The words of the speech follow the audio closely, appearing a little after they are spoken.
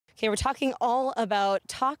Okay, we're talking all about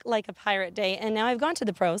Talk Like a Pirate Day, and now I've gone to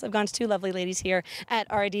the pros. I've gone to two lovely ladies here at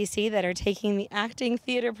RDC that are taking the acting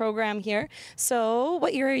theater program here. So,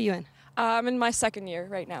 what year are you in? I'm in my second year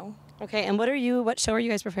right now. Okay, and what show are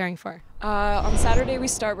you guys preparing for? On Saturday, we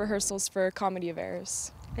start rehearsals for Comedy of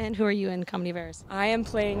Errors. And who are you in Comedy of Errors? I am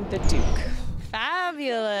playing the Duke.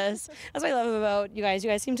 Fabulous. That's what I love about you guys. You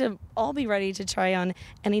guys seem to all be ready to try on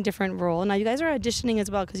any different role. Now, you guys are auditioning as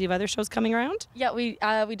well because you have other shows coming around? Yeah, we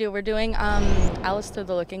do. We're doing Alice Through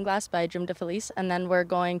the Looking Glass by Jim DeFelice, and then we're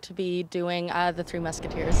going to be doing The Three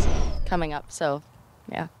Musketeers coming up. So,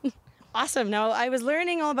 yeah. Awesome. Now, I was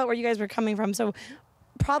learning all about where you guys were coming from, so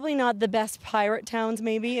probably not the best pirate towns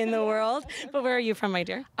maybe in the world, but where are you from, my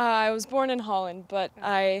dear? I was born in Holland, but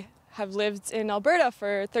I have lived in Alberta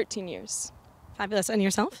for 13 years. Fabulous. And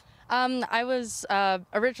yourself? I was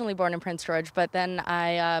originally born in Prince George, but then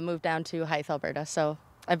I moved down to Hythe, Alberta, so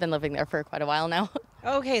I've been living there for quite a while now.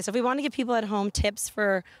 Okay, so if we want to give people at home tips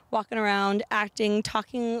for walking around, acting,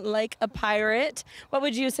 talking like a pirate, what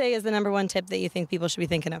would you say is the number one tip that you think people should be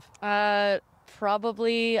thinking of?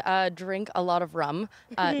 Probably drink a lot of rum.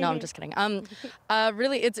 No, I'm just kidding.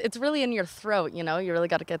 Really, it's really in your throat, you know? You really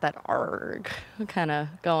got to get that argh kind of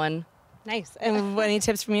going. Nice. And any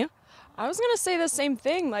tips from you? I was going to say the same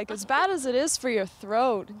thing. Like, as bad as it is for your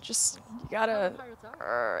throat, just, you gotta,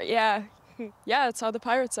 yeah. Yeah, that's how the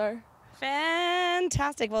pirates are.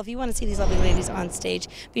 Fantastic. Well, if you want to see these lovely ladies on stage,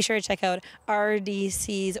 be sure to check out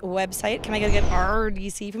RDC's website. Can I get a good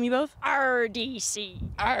RDC from you both? RDC.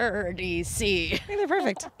 RDC. I think they're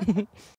perfect.